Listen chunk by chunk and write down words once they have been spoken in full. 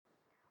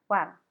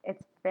Wow,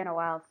 it's been a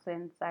while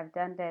since I've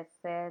done this.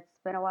 It's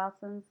been a while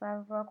since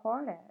I've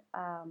recorded.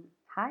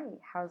 Hi,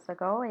 how's it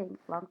going?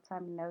 Long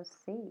time no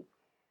see.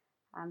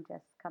 I'm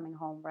just coming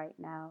home right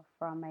now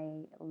from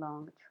a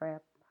long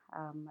trip.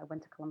 I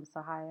went to Columbus,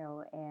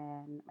 Ohio,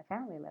 and my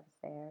family lives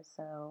there,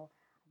 so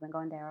I've been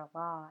going there a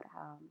lot.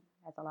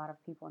 As a lot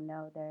of people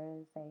know,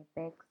 there's a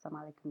big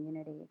Somali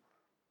community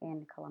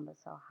in Columbus,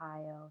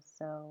 Ohio,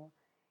 so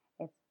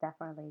it's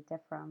definitely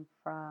different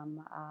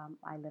from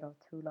my little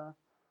Tula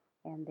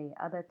and the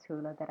other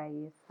Tula that I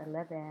used to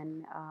live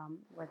in,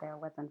 where there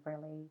wasn't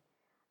really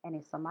any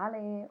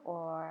Somali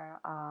or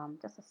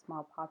just a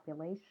small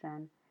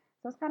population.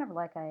 So it's kind of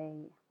like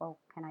what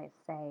can I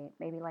say,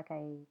 maybe like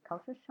a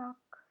culture shock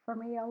for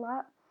me a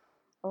lot.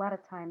 A lot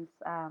of times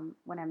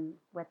when I'm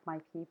with my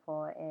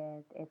people,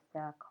 it's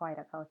quite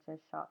a culture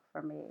shock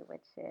for me,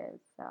 which is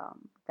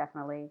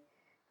definitely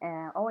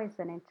always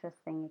an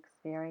interesting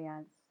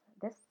experience.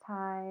 This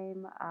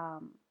time,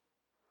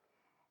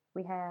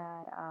 we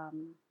had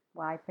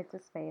well, I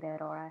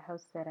participated or I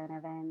hosted an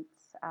event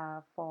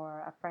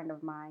for a friend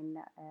of mine,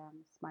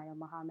 Ismail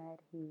Mohammed.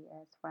 He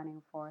is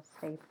running for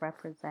state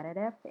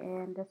representative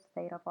in the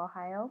state of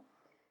Ohio,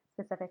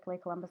 specifically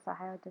Columbus,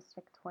 Ohio,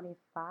 District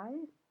 25.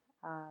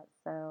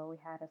 So we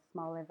had a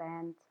small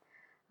event,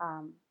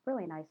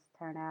 really nice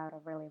turnout. I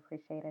really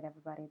appreciated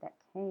everybody that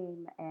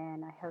came,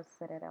 and I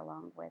hosted it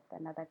along with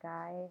another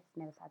guy. His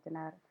name is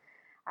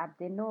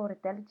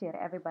Abdinur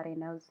Deljir. Everybody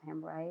knows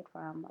him, right,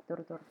 from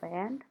Durdur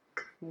Band.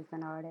 He's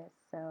an artist.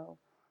 So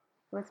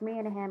it was me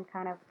and him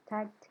kind of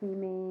tag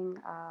teaming,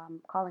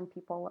 calling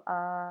people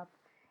up,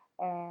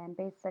 and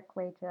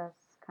basically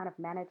just kind of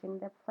managing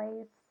the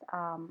place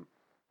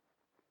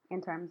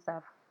in terms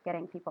of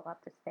getting people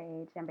up to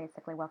stage and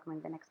basically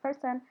welcoming the next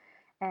person.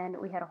 And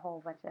we had a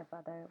whole bunch of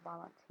other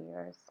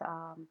volunteers,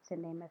 to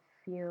name a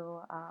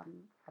few.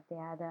 Abdi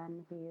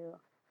Adan, who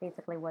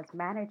basically was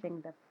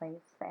managing the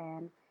place,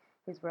 and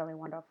he's really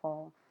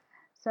wonderful.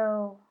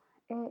 So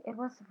it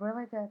was a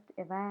really good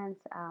event.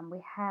 We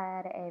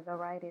had a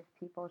variety of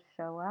people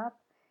show up.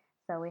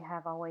 So we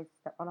have always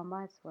the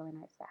ulama. It's really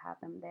nice to have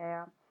them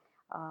there.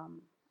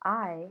 Um,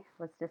 I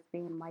was just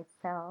being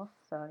myself.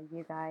 So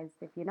you guys,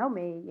 if you know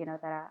me, you know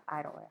that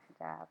I don't wear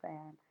hijab,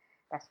 and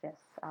that's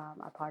just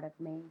a part of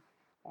me.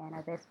 And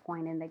at this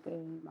point in the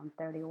game, I'm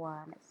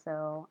 31,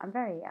 so I'm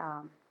very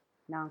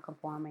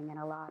non-conforming in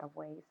a lot of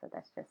ways. So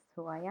that's just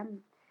who I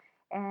am.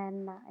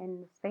 And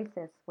in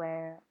spaces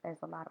where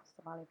there's a lot of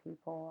Somali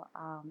people,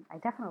 I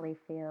definitely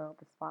feel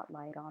the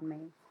spotlight on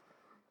me.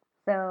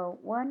 So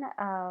one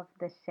of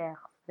the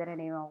sheikhs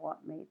didn't even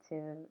want me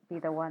to be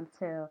the one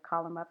to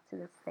call him up to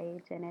the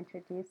stage and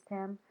introduce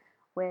him,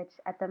 which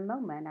at the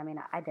moment, I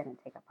mean, I didn't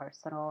take it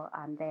personal.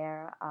 I'm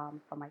there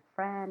for my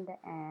friend,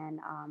 and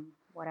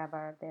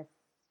whatever this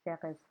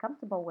sheikh is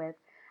comfortable with,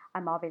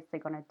 I'm obviously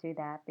going to do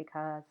that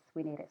because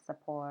we needed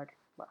support,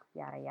 well,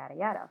 yada, yada,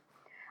 yada.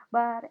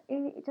 But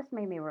it just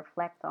made me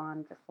reflect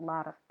on just a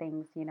lot of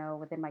things,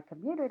 within my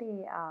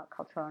community,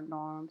 cultural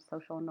norms,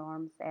 social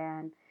norms,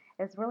 and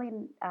it's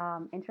really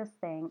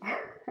interesting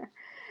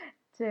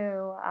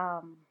to,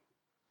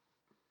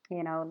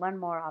 learn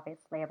more,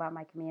 obviously, about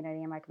my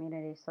community and my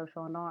community's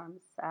social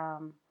norms.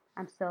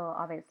 I'm still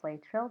obviously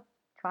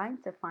trying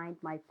to find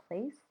my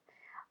place,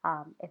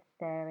 if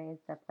there is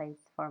a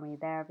place for me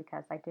there,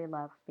 because I do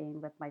love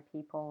being with my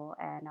people.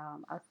 And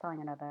I was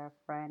telling another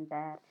friend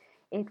that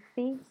it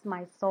feeds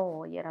my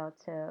soul,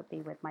 to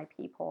be with my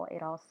people.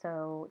 It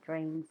also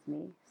drains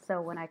me.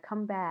 So when I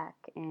come back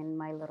in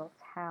my little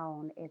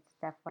town, it's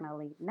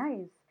definitely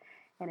nice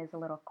and it's a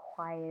little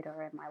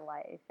quieter in my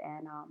life,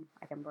 and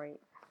I can breathe.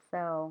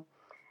 So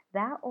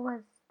that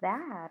was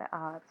that.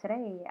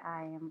 Today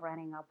I am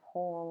running a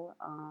poll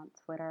on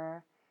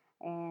Twitter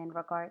in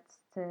regards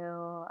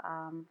to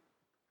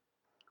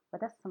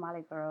whether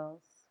Somali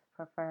girls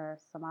prefer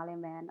Somali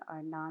men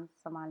or non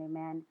Somali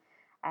men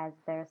as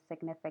their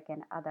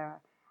significant other.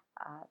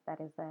 That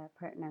is a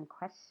pertinent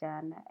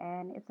question.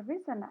 And it's the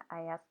reason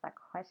I asked that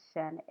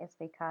question is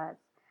because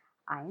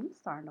I'm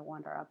starting to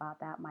wonder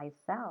about that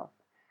myself.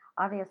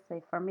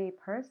 Obviously, for me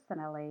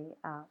personally,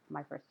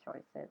 my first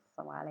choice is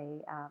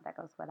Somali. That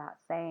goes without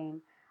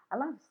saying. I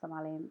love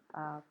Somali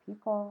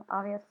people,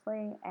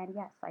 obviously, and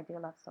yes, I do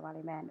love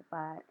Somali men,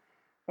 but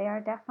they are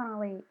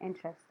definitely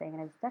interesting,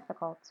 and it's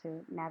difficult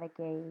to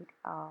navigate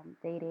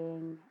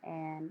dating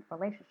and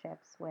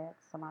relationships with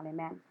Somali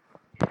men.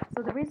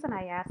 So the reason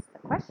I asked the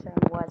question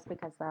was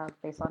because of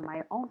based on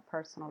my own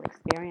personal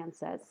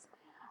experiences.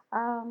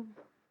 Um,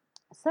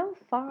 so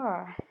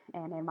far,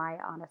 and in my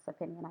honest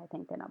opinion, I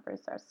think the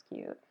numbers are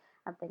skewed.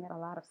 I'm thinking a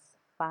lot of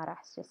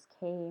Farahs just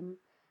came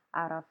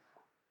out of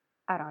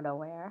I don't know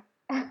where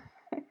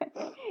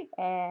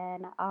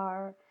and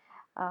are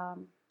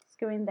um,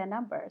 skewing the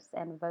numbers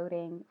and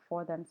voting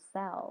for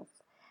themselves.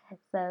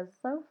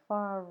 So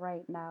far,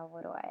 right now,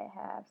 what do I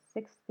have?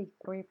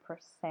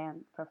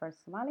 63% prefer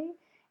Somali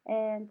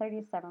and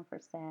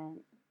 37%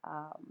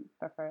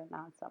 prefer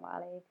non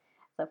Somali.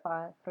 So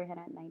far,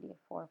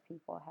 394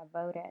 people have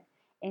voted.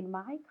 In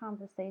my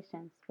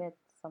conversations with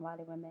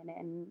Somali women,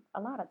 and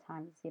a lot of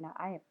times,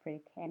 I have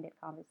pretty candid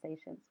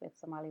conversations with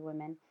Somali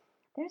women.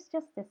 There's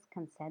just this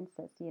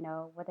consensus,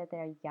 whether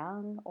they're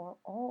young or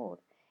old.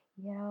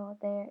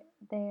 They're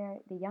the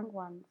young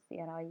ones.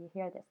 You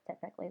hear this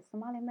typically.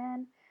 Somali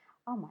men,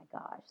 oh my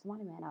gosh,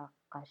 Somali men are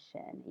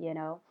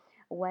qashin.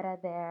 Whether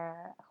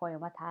they're خوي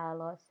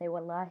matalo, say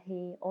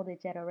wallahi, older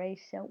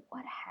generation,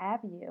 what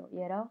have you.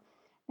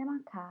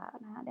 Nimanka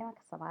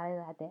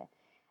Somalida,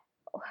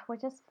 we're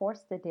just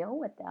forced to deal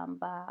with them,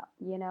 but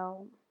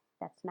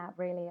that's not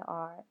really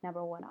our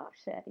number one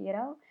option.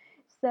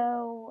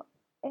 So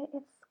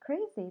it's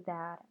crazy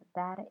that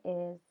that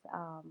is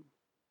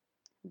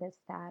the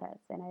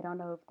status, and I don't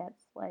know if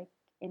that's like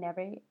in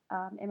every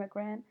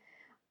immigrant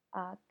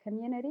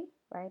community,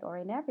 right, or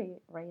in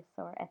every race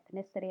or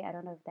ethnicity. I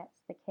don't know if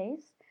that's the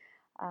case.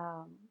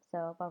 um,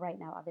 but right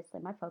now, obviously,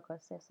 my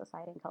focus is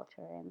society and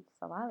culture in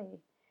Somali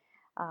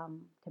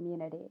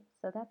community.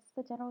 So that's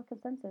the general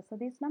consensus. So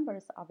these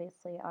numbers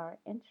obviously are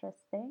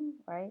interesting,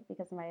 right?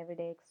 Because in my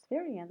everyday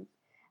experience,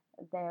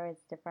 there is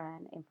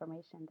different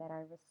information that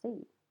I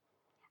receive.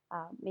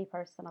 Me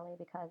personally,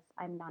 because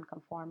I'm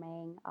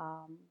non-conforming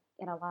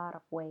in a lot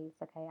of ways.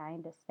 Okay, I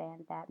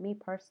understand that. Me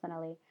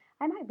personally,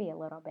 I might be a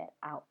little bit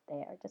out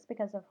there just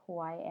because of who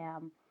I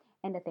am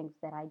and the things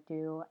that I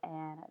do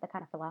and the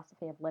kind of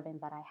philosophy of living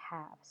that I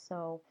have.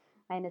 So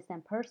I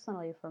understand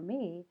personally for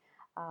me,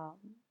 um,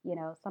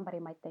 somebody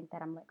might think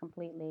that I'm like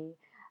completely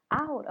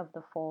out of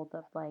the fold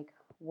of like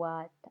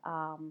what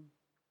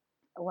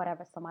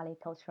whatever Somali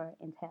culture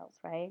entails,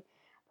 right?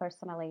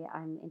 Personally,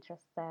 I'm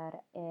interested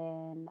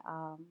in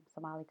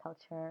Somali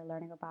culture,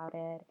 learning about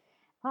it,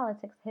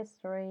 politics,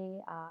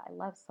 history. I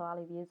love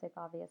Somali music,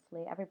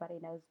 obviously. Everybody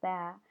knows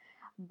that.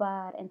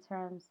 But in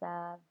terms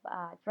of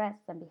dress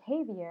and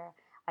behavior,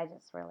 I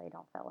just really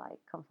don't feel like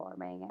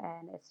conforming,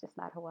 and it's just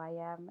not who I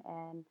am.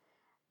 And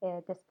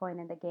at this point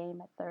in the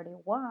game at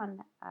 31,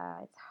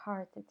 it's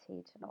hard to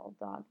teach an old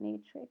dog new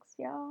tricks,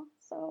 y'all.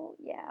 So,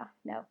 yeah,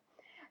 no.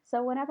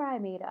 So whenever I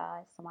meet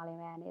a Somali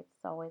man,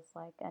 it's always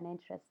like an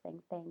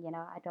interesting thing.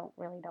 I don't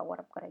really know what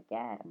I'm gonna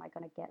get. Am I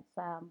gonna get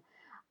some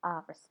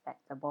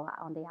respectable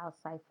on the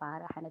outside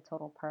fat and a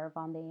total perv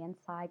on the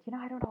inside?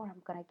 I don't know what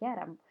I'm gonna get.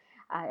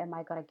 Am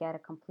I gonna get a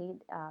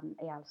complete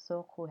Eyal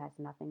Souk who has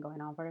nothing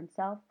going on for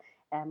himself?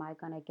 Am I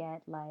gonna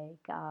get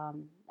like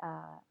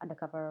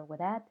undercover with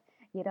that?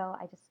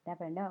 I just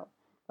never know,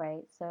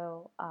 right?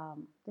 So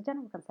the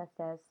general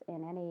consensus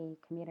in any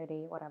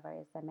community, whatever,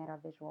 is that men are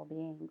visual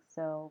beings.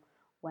 So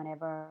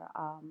whenever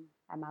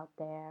I'm out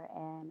there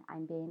and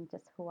I'm being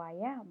just who I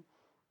am,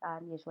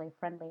 I'm usually a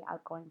friendly,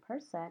 outgoing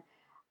person.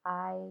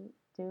 I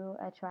do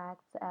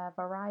attract a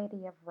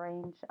variety of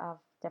range of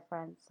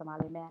different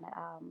Somali men.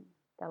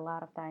 A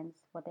lot of times,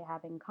 what they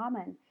have in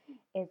common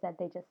is that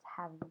they just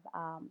have,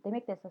 they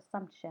make this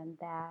assumption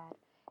that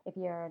if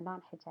you're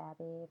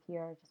non-hijabi, if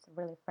you're just a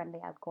really friendly,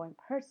 outgoing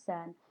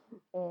person,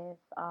 if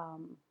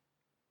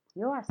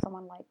you are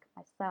someone like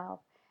myself,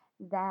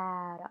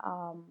 that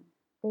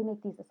they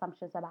make these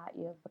assumptions about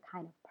you of the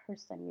kind of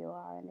person you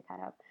are and the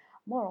kind of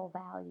moral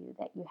value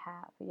that you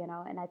have.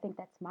 And I think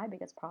that's my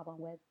biggest problem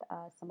with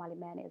Somali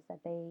men is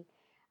that they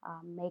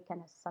make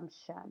an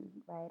assumption,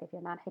 right? If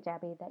you're not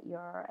hijabi, that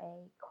you're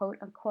a quote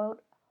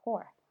unquote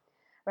whore,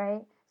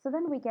 right? So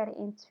then we get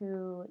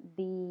into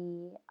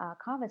the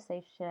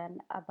conversation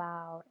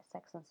about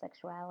sex and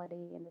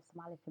sexuality in the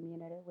Somali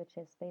community, which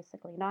is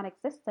basically non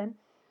existent,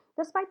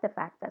 despite the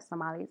fact that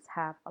Somalis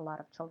have a lot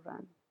of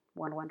children.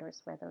 One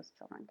wonders where those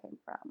children came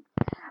from.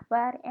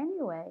 But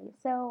anyway,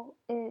 so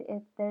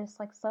there's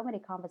like so many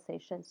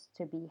conversations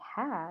to be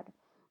had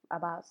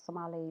about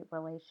Somali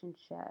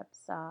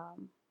relationships.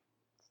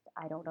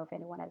 I don't know if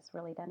anyone has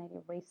really done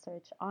any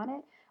research on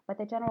it, but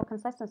the general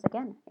consensus,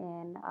 again,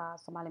 in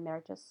Somali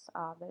marriages,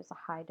 there's a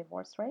high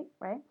divorce rate,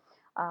 right?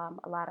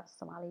 A lot of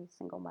Somali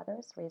single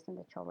mothers raising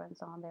the children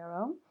on their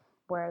own,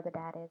 where the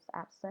dad is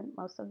absent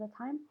most of the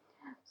time.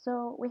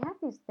 So we have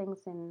these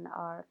things in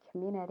our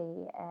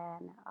community,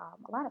 and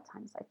a lot of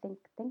times I think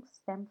things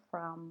stem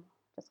from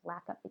just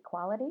lack of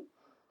equality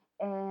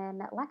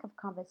and lack of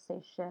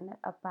conversation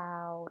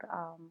about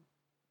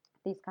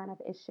these kind of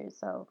issues.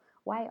 So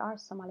why are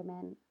Somali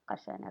men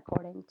qashan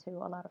according to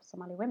a lot of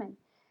Somali women?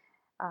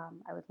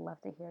 I would love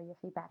to hear your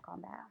feedback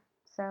on that.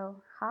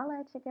 So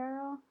holla at you,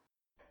 girl.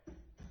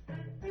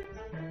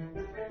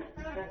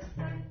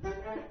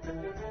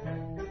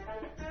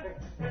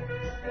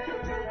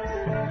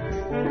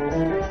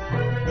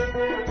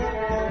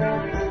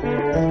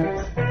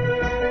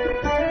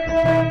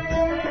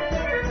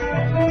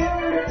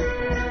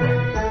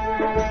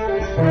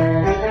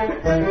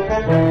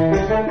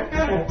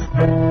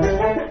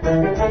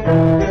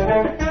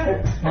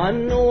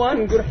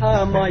 عنوان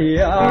قرحة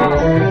ميا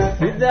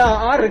إذا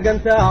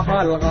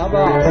أرقنتها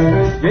الغبا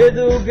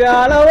جدو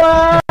قال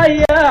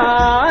ويا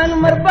عن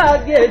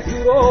مرباق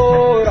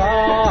سرورا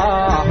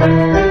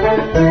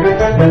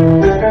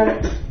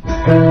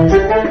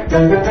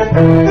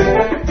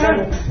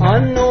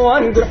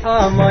عنوان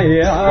قرحة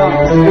ميا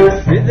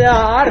إذا sida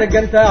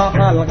arganta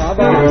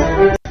halqaba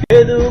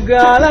geedu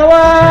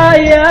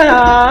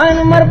galawayaan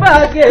marba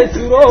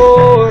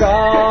geesurora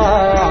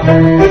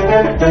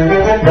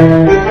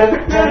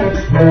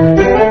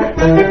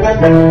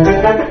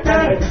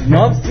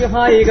nafsi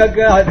hayga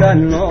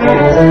gaadano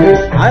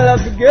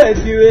calab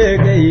geedi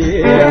weegaye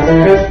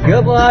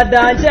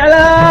gabadhaan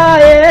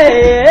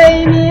jeclaayey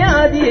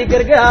miyaadii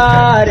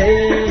gargaaray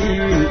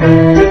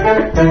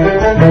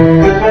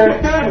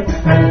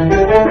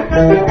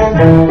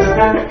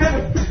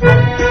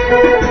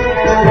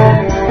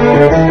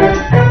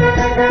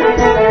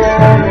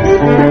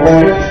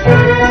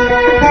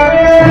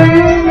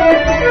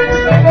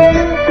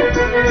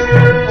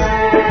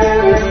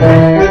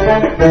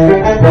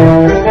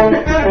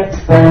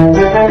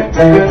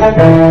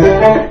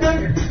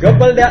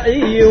قبل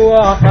دعي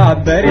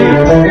وخبري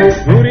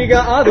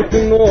دوريقا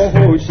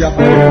أذكنو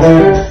شهر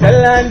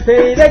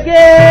سلانتي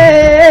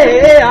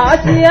دقي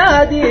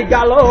عسيادي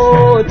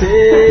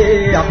قالوتي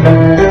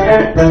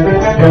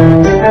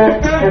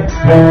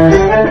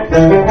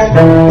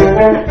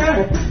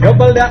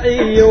قبل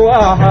دعي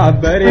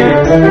وخبري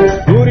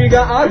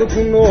دوريقا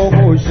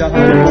أذكنو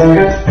شهر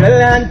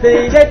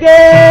سلانتي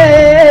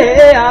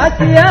دقي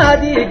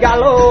عسيادي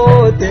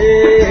قالوتي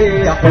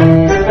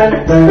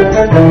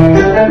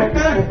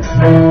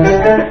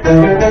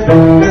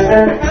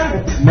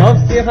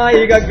نفسي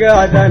هايقا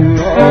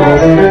قادنو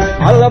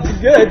على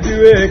فقد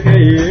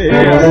ويكي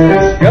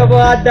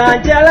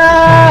قبادان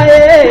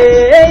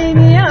جلاي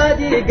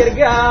ميادي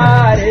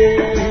قرقاري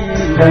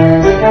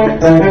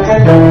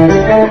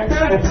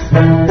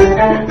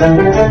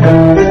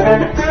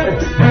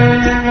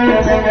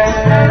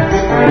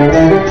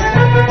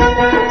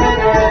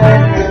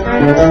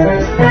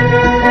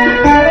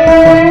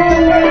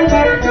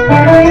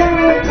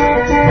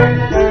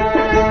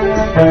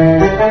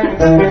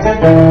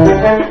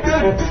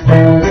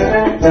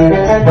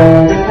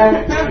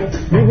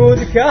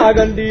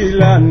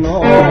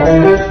كاغنديلانو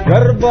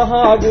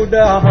قربها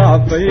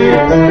قداها في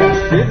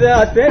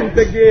إذا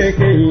تنتقي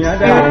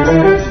كيادا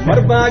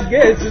مربا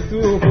قيس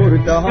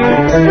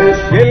سوفرتها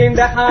قلن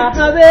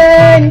دحاها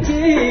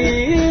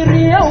بينكي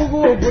ريا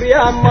وقوبر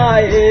يا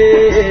ماي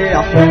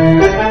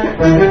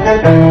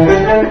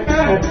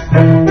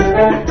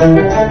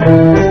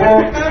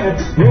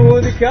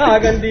جود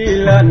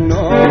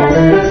كاغنديلانو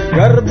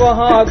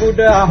قربها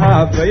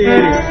قداها في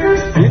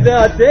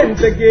إذا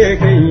تنتقي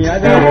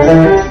كيادا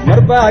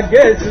مربا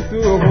قيس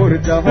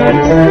سوفرتها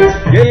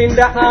قلن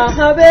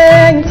دحاها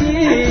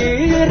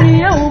بينكي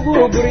ريا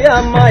وقوبر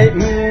يا ماي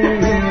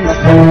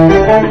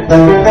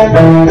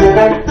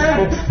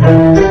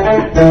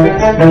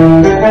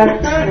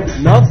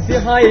نفسي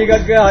هايقا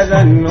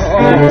قادنو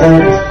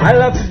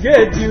على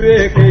فقدي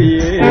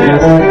ويكي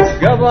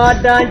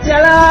قبادان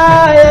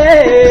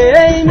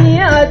جلاي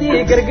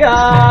ميادي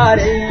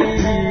قرقاري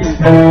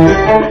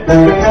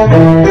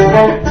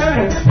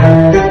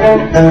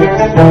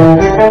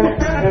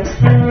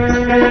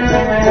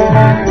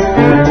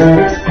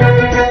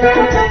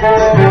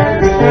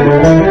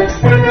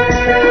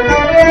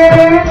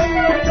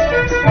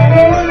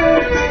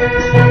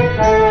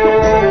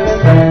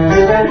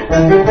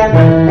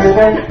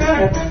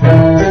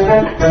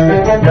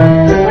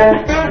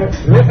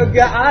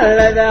رفق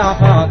على ذا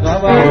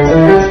حقبا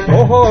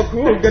وهو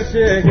كوكر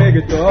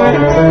شيكتو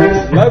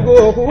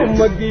لقوه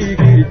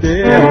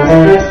مقيقيتي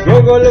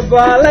قوغل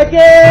بالكي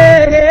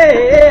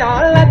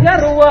على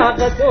قروة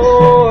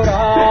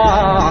قطورة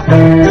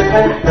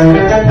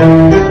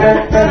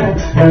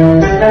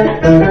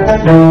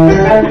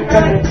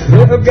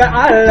رفق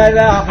على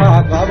ذا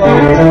حقبا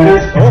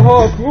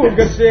وهو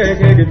كوكر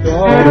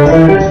شيكتو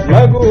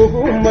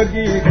لقوه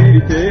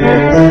مقيقيتي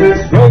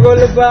قوغل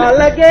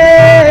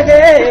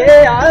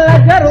بالكي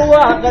على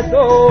قروة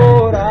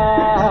قطورة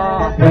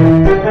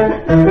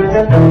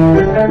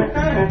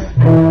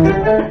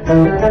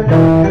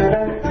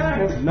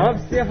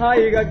نفسي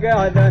هايقا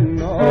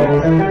قادنو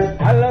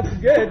على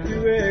فقد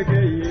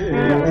ويقي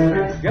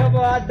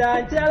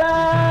قبادان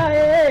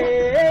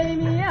جلاي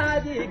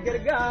ميادي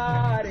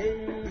قرقاري